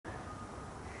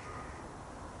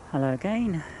Hello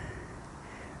again.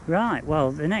 Right,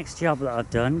 well, the next job that I've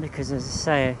done, because as I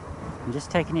say, I'm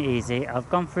just taking it easy. I've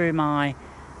gone through my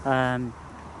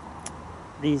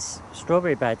these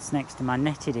strawberry beds next to my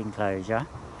netted enclosure,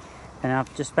 and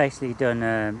I've just basically done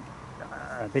a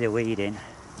bit of weeding.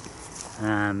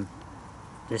 There's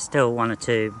still one or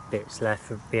two bits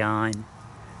left behind,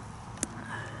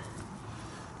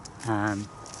 but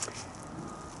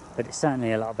it's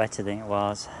certainly a lot better than it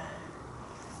was.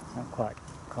 So I'm quite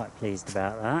pleased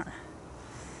about that.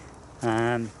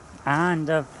 And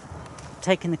I've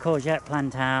taken the courgette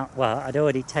plant out. Well, I'd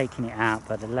already taken it out,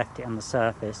 but I'd left it on the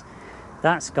surface.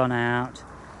 That's gone out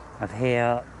of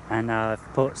here, and I've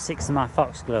put 6 of my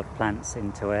foxglove plants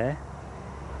into here.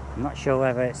 I'm not sure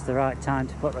whether it's the right time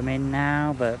to put them in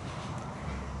now, but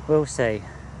we'll see.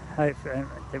 Hopefully,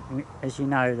 as you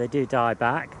know, they do die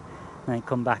back and they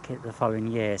come back the following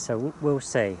year, so we'll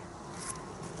see.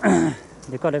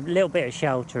 They've got a little bit of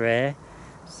shelter here,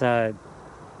 so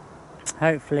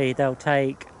hopefully they'll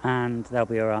take and they'll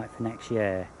be alright for next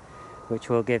year, which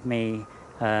will give me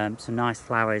some nice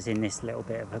flowers in this little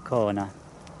bit of a corner.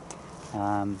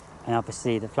 And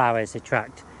obviously the flowers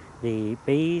attract the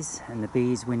bees, and the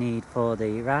bees we need for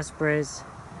the raspberries,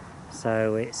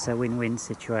 so it's a win-win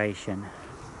situation.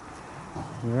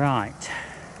 Right.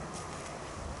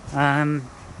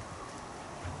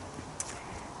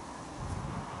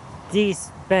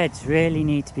 These beds really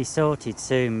need to be sorted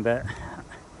soon, but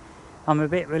I'm a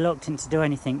bit reluctant to do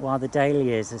anything while the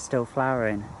dahlias are still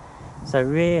flowering. So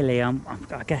really, I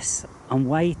guess I'm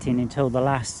waiting until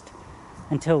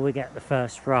we get the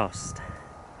first frost.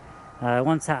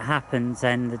 Once that happens,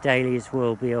 then the dahlias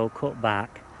will be all cut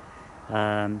back,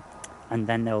 and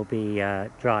then they'll be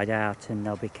dried out and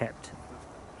they'll be kept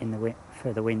in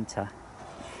for the winter.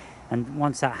 And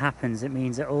once that happens, it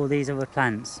means that all these other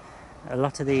plants, a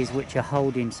lot of these which are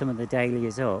holding some of the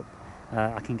dahlias up,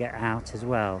 I can get out as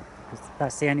well.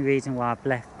 That's the only reason why I've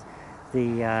left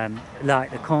the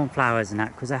like the cornflowers and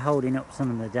that, because they're holding up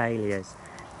some of the dahlias.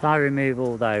 If I remove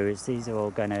all those, these are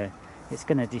all it's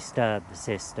gonna disturb the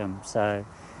system. So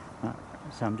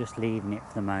I'm just leaving it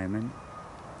for the moment.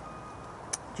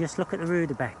 Just look at the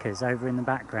rudabecas over in the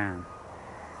background,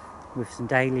 with some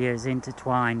dahlias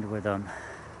intertwined with them.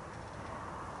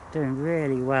 Doing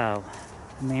really well.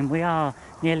 I mean, we are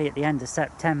nearly at the end of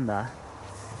September.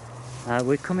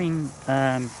 We're coming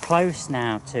close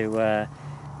now to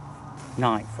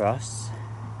night frosts.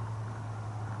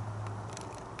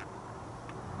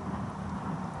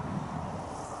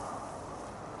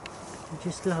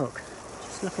 Just look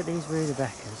at these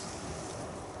rudabecas.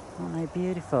 Aren't they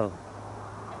beautiful?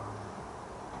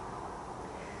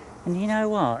 And you know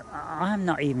what? I'm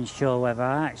not even sure whether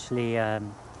I actually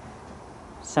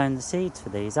sown the seeds for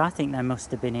these. I think they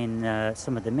must have been in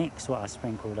some of the mix what I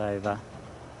sprinkled over.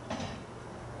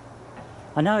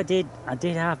 I know I did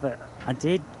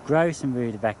grow some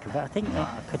rutabaga, but I think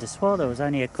I could have sworn there was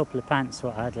only a couple of plants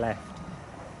what I had left.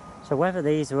 So whether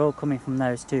these are all coming from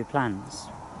those 2 plants,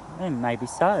 then maybe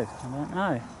so, I don't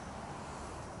know.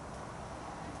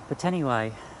 But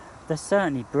anyway, they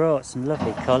certainly brought some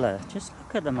lovely colour. Just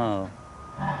look at them all.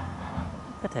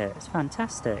 Look at it, it's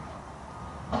fantastic.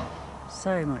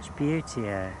 So much beauty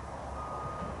here.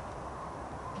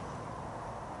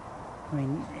 I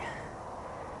mean,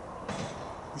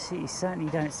 you certainly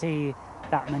don't see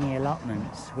that many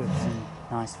allotments with some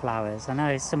nice flowers. I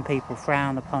know some people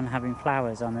frown upon having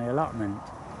flowers on the allotment.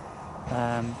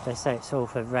 They say it's all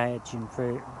for veg and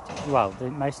fruit. Well, they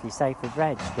mostly say for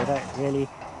veg. They don't really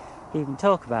even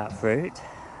talk about fruit.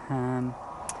 But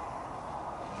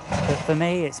for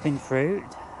me, it's been fruit.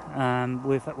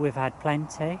 We've had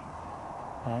plenty.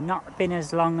 Not been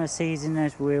as long a season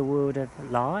as we would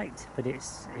have liked, but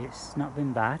it's not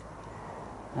been bad.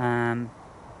 And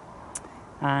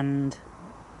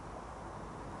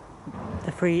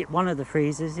one of the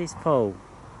freezers is full.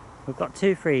 We've got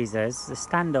 2 freezers, the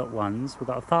stand-up ones. We've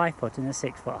got a 5-foot and a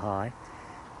 6-foot high,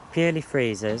 purely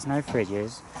freezers, no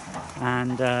fridges,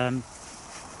 and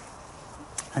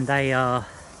they are.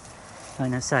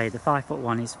 And I say the 5-foot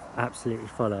one is absolutely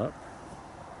full up.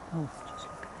 Oh, just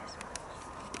look at this.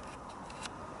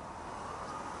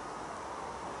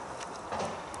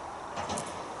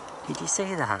 Did you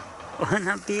see that? Wasn't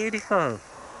that beautiful?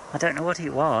 I don't know what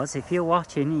it was. If you're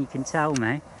watching, you can tell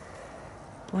me.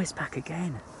 Oh, it's back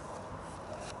again.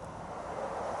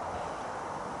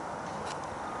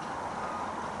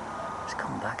 It's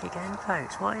come back again,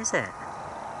 folks. What is it?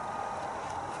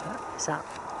 Is that?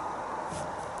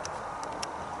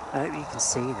 I hope you can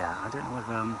see that. I don't know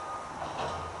whether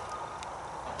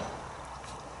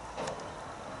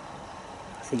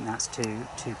I think that's too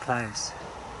close.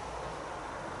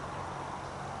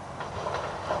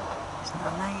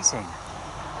 Amazing.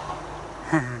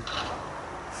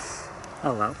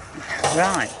 Oh well.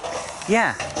 Right.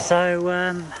 Yeah. So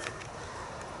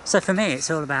for me, it's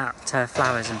all about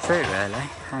flowers and fruit, really.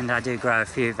 And I do grow a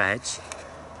few veg,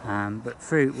 but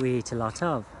fruit we eat a lot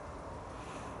of.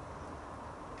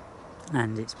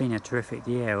 And it's been a terrific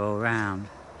year all round.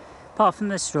 Apart from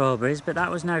the strawberries, but that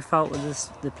was no fault of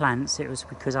the plants. It was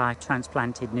because I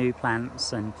transplanted new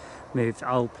plants and moved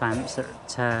old plants at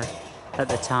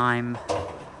the time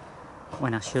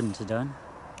when I shouldn't have done.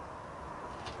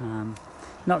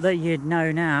 Not that you'd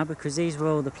know now, because these were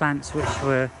all the plants which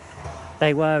were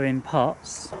in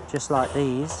pots, just like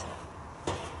these.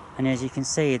 And as you can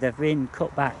see, they've been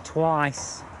cut back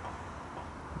twice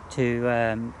to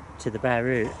the bare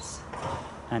roots,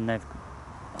 and they've.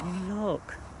 Oh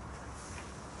look!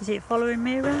 Is it following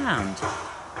me around?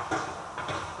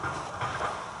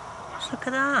 Just look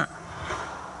at that!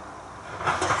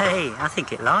 Hey, I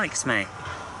think it likes me.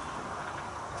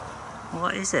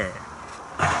 What is it?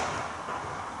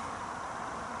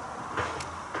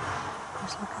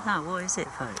 Just look at that. What is it,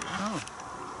 folks? Oh.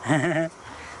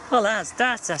 Well,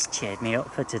 that's cheered me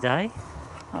up for today.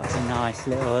 That was a nice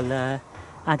little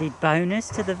added bonus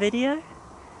to the video.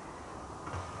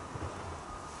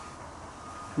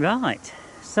 Right.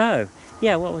 So,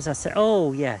 yeah, what was I saying?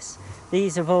 Oh, yes.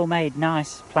 These have all made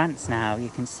nice plants now. You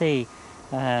can see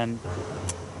they're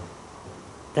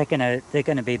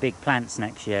gonna be big plants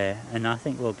next year, and I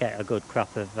think we'll get a good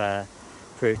crop of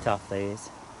fruit off these.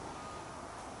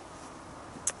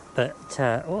 But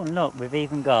oh look, we've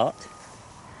even got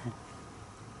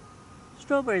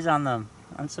strawberries on them,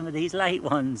 on some of these late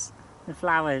ones, the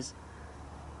flowers.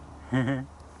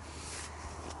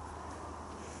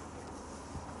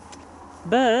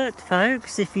 But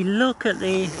folks, if you look at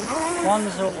the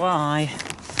ones that I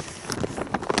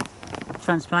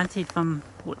transplanted from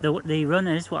the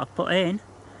runners, what I've put in,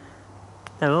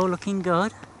 they're all looking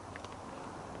good.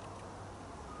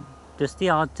 Just the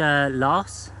odd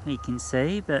loss, you can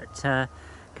see, but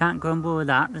can't grumble with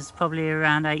that. There's probably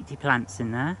around 80 plants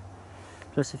in there,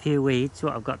 plus a few weeds,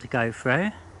 what I've got to go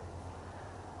through.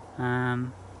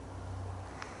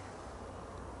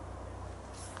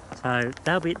 So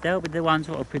they'll be the ones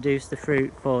that will produce the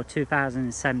fruit for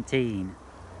 2017.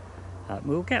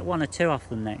 We'll get one or two off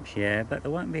them next year, but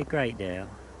there won't be a great deal.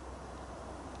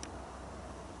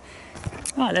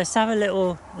 Right, let's have a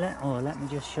little. Let me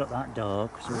just shut that door,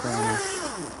 because we're going to.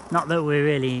 Not that we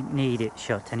really need it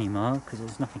shut anymore, because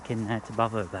there's nothing in there to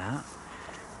bother about.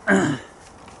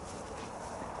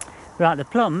 Right, the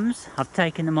plums, I've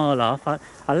taken them all off. I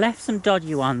left some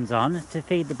dodgy ones on to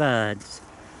feed the birds.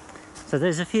 So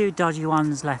there's a few dodgy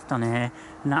ones left on here,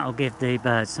 and that'll give the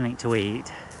birds something to eat.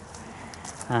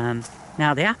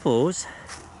 Now the apples,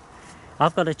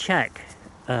 I've got to check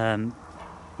and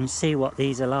see what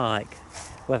these are like,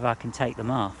 whether I can take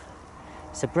them off.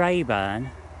 It's a Braeburn.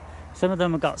 Some of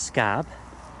them have got scab,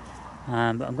 but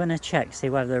I'm going to check, see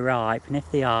whether they're ripe, and if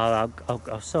they are,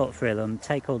 I'll sort through them,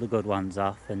 take all the good ones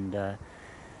off, and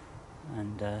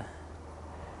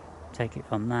take it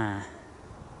from there.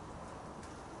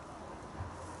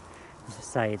 As I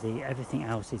say, everything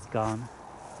else is gone.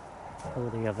 All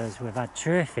the others, we've had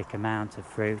terrific amount of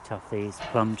fruit off these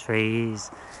plum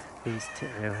trees, these two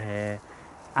here,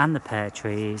 and the pear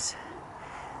trees,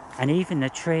 and even the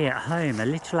tree at home, a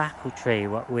little apple tree,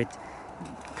 what we'd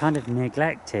kind of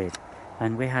neglected,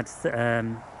 and we had how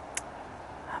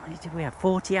many did we have?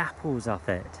 40 apples off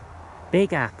it,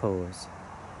 big apples.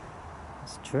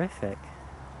 It's terrific.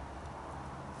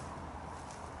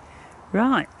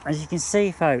 Right, as you can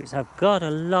see, folks, I've got a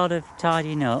lot of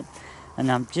tidying up, and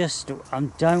I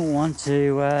don't want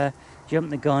to jump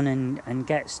the gun and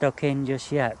get stuck in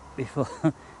just yet before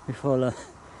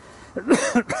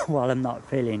while I'm not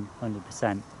feeling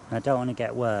 100%. I don't want to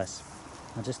get worse.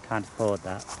 I just can't afford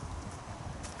that.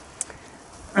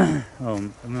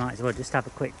 Oh, we might as well just have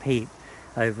a quick peep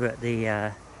over at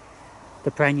the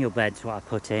perennial beds what I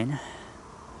put in.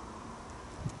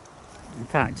 In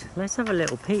fact, let's have a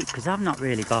little peek, because I've not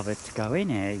really bothered to go in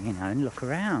here, you know, and look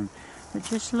around. But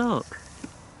just look.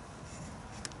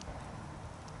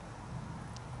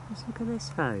 Just look at this,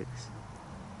 folks.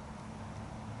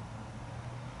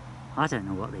 I don't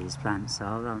know what these plants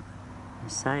are. I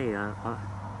say, I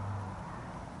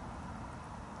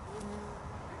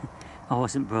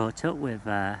wasn't brought up with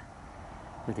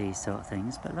these sort of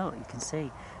things, but look, you can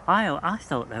see. I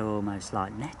thought they were almost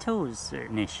like nettles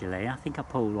initially. I think I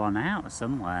pulled one out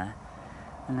somewhere,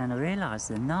 and then I realised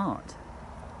they're not.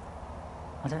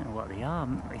 I don't know what they are.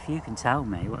 If you can tell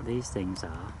me what these things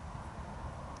are.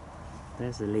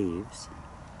 There's the leaves.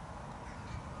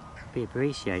 be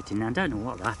appreciating. I don't know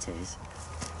what that is.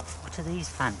 What are these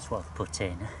plants what I've put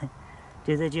in?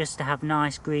 Do they just have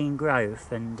nice green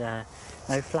growth and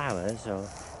no flowers, or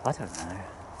I don't know.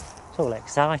 It's all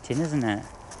exciting, isn't it?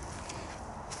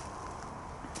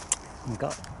 We've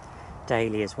got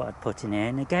dahlias what I'd put in here,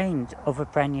 and again other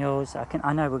perennials.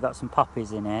 I know we've got some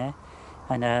poppies in here,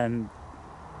 and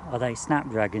are they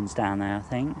snapdragons down there, I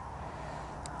think.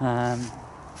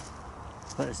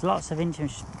 But there's lots of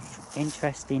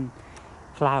interesting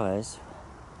flowers,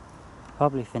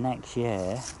 probably for next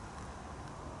year.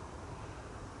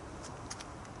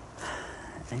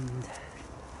 And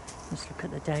let's look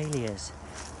at the dahlias.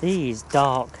 These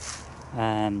dark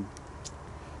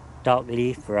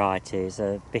leaf varieties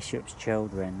are Bishop's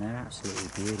Children. They're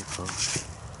absolutely beautiful.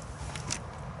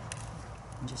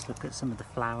 And just look at some of the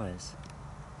flowers.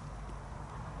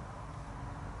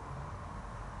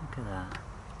 Look at that.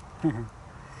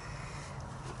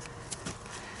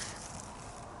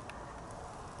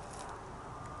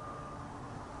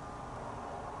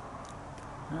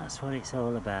 That's what it's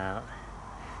all about.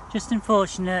 Just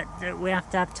unfortunate that we have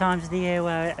to have times of the year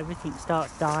where everything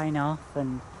starts dying off,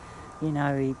 and you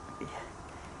know,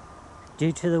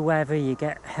 due to the weather you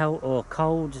get health or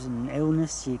colds and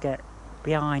illness, you get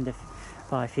behind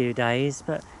by a few days,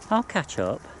 but I'll catch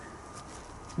up.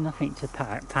 Nothing to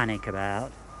panic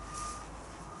about.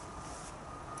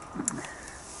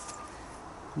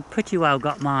 I've pretty well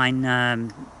got mine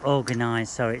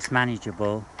organised so it's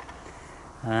manageable.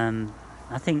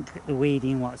 I think the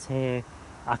weeding what's here,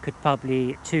 I could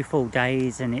probably 2 full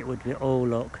days and it would all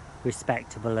look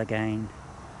respectable again.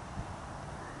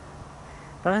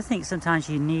 But I think sometimes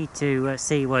you need to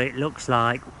see what it looks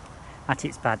like at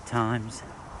its bad times.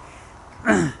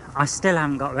 I still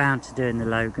haven't got round to doing the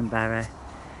loganberry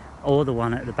or the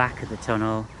one at the back of the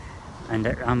tunnel, and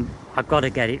I've got to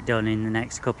get it done in the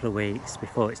next couple of weeks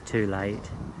before it's too late.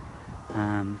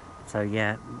 So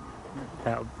yeah,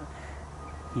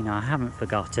 you know, I haven't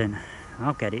forgotten.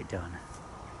 I'll get it done.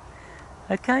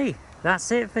 Okay,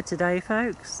 that's it for today,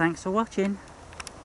 folks. Thanks for watching.